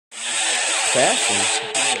Fasting?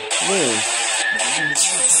 When?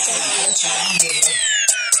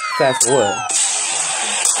 Fast what?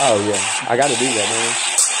 Oh yeah, I gotta do that, man.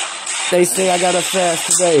 They say I gotta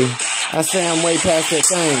fast today. I say I'm way past that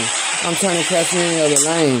thing. I'm trying to catch any other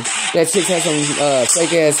lane. That chick has some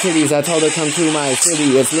fake ass titties. I told her come to my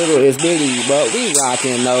city. It's little, it's bitty, but we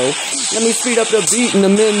rockin' though. Let me speed up the beat in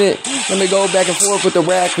a minute. Let me go back and forth with the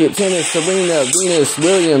racket. Tennis, Serena, Venus,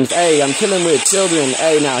 Williams. Hey, I'm chillin' with children.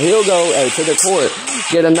 Hey, now he'll go to the court.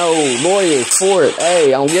 Get a no lawyers for it.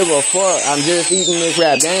 Hey, I don't give a fuck. I'm just eating this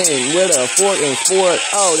rap game with a fork and sport.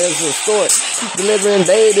 Oh, there's a sport. Delivering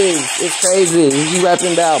babies. It's crazy. You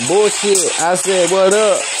rapping about bullshit. I said, what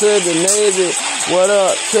up to the Navy? What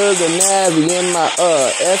up to the Navy in my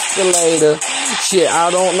escalator? Shit,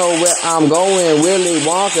 I don't know where I'm going. Willy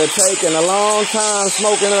Wonka taking a long time,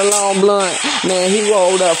 smoking a long blunt. Man, he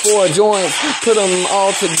rolled up 4 joints, put them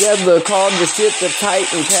all together, called the shit the tight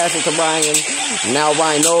and passed it to Brian. Now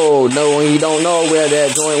Rhino, no, he don't know where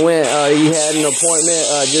that joint went. He had an appointment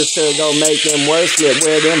just to go make them worship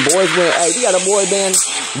where them boys went. Hey, we got a boy band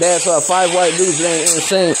that's 5 white dudes that ain't in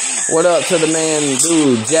sync. What up to the man,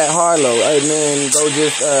 dude, Jack Harlow? Hey, man, go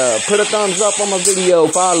just put a thumbs up on my video.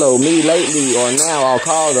 Follow me lately or now. I'll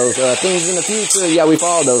call those things in the future. Yeah, we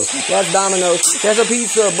follow those. That's Domino's. That's a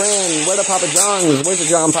pizza brand. Where the Papa John's? Where's the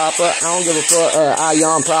John Papa? I don't give a fuck. I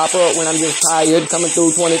yawn proper when I'm just tired. Coming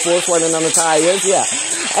through 24, sweating on the tires. Yeah.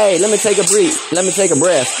 Hey, let me take a breath. Let me take a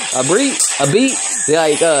breath. A beat.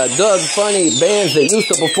 Like Doug Funny bands that used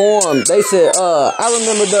to perform. They said, I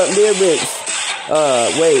remember the lyrics.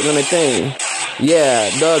 Wait, let me think. Yeah,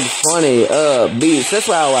 Doug Funny, beats. That's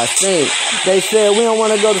how I think. They said we don't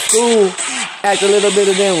want to go to school. Act a little bit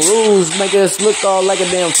of them rules. Make us look all like a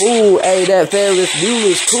damn fool. Hey, that Ferris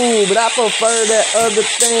Bueller's cool. But I prefer that other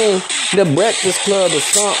thing. The Breakfast Club or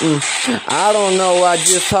something. I don't know. I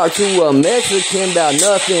just talked to a Mexican about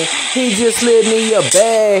nothing. He just slid me a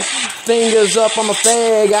bag. Fingers up on my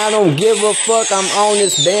fag. I don't give a fuck. I'm on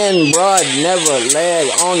this band. Broad never lag.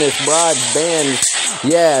 On this broad band.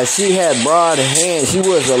 Yeah, she had broad hands. She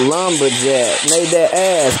was a lumberjack. Made that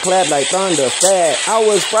ass clap like thunder fat. I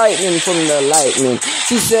was frightened from the lightning.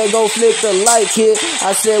 She said, go flick the light, kid.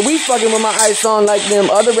 I said, we fucking with my ice on like them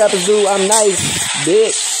other rappers do. I'm nice,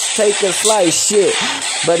 bitch. Take a slice, shit.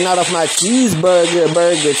 But not off my cheeseburger,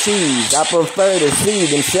 burger cheese. I prefer to see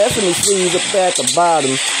them sesame seeds up at the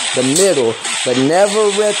bottom, the middle, but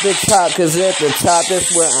never at the top, cause at the top,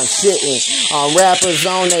 that's where I'm sitting. On rappers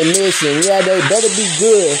on a mission. Yeah, they better be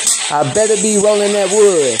good. I better be rolling that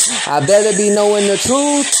wood. I better be knowing the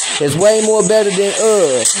truth. It's way more better than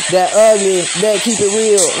that ugly, that keep it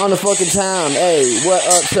real on the fucking time. Hey, what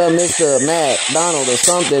up to Mr. McDonald or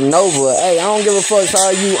something Nova? Hey, I don't give a fuck,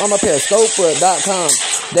 sorry you, I'm a Periscoper.com.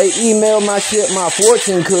 They emailed my shit, my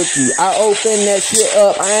fortune cookie. I opened that shit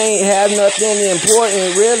up, I ain't have nothing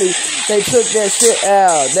important, really. They took that shit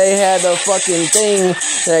out. They had a fucking thing,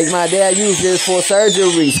 like my dad used this for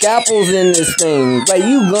surgery. Scalpels in this thing. Like,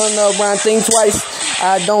 you gonna run things twice?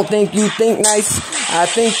 I don't think you think nice. I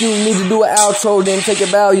think you need to do an outro, then take a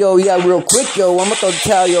bow, yo, yeah, real quick, yo. I'ma throw the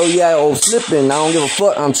towel, yo, yeah, oh, slipping. I don't give a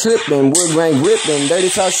fuck, I'm tripping. Wood grain gripping, dirty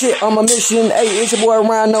talk shit on my mission. Hey, it's your boy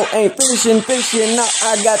Rhino, ain't finishing. Nah,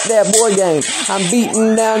 I got that boy game. I'm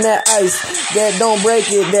beating down that ice. That don't break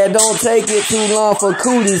it, that don't take it too long for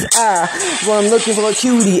cooties. I'm looking for a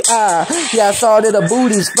cutie. Yeah, I saw that a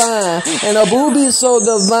booty's fine, and a booby's so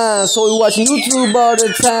divine. So we watch YouTube all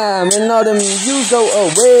the time, and all them views go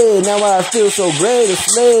away. Now I feel so great. A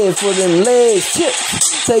slave for them legs,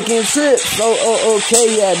 chips, taking trips.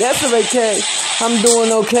 Okay, yeah, that's okay. I'm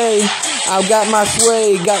doing okay. I've got my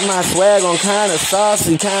sway, got my swag on, kinda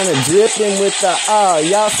saucy, kinda dripping with the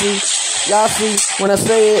y'all see, when I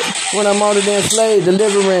say it, when I'm on the damn slave,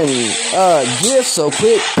 delivering gifts, so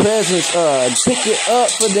quick presents, pick it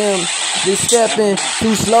up for them. They stepping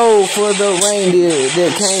too slow for the reindeer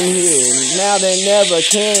that came here. Now they never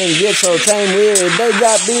can get so tame with it. They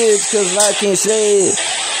got beards cause I can shade.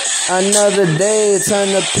 Another day,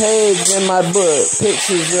 turn the page in my book.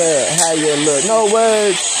 Pictures of how you look. No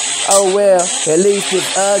words. Oh well, at least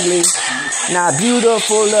it's ugly. Not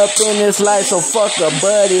beautiful up in this life, so fuck a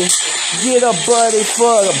buddy. Get a buddy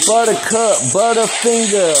for a buttercup,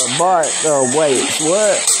 butterfinger, Bart, wait,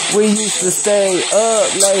 what? We used to stay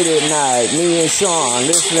up late at night, me and Sean,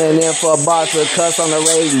 listening in for Bart to cuss on the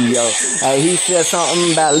radio. Hey, he said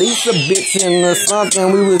something about Lisa bitching or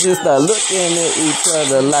something. We was just looking at each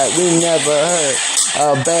other like we never heard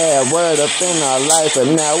a bad word up in our life, but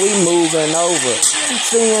now we moving over.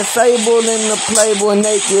 Seeing Sable in the Playboy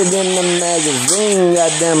naked in the magazine.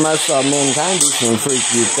 Goddamn, I saw mankind do some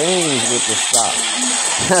freaky things with the stock.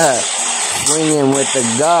 Swinging with the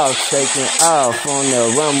golf, taking off on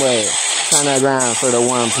the runway. Trying to grind for the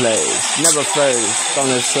one place. Never first on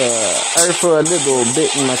this earth for a little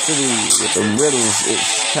bit in my city. With the riddles,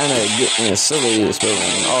 it's kind of getting silly. It's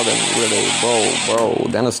spilling all them really bro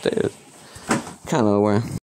down the stairs. Kind of where.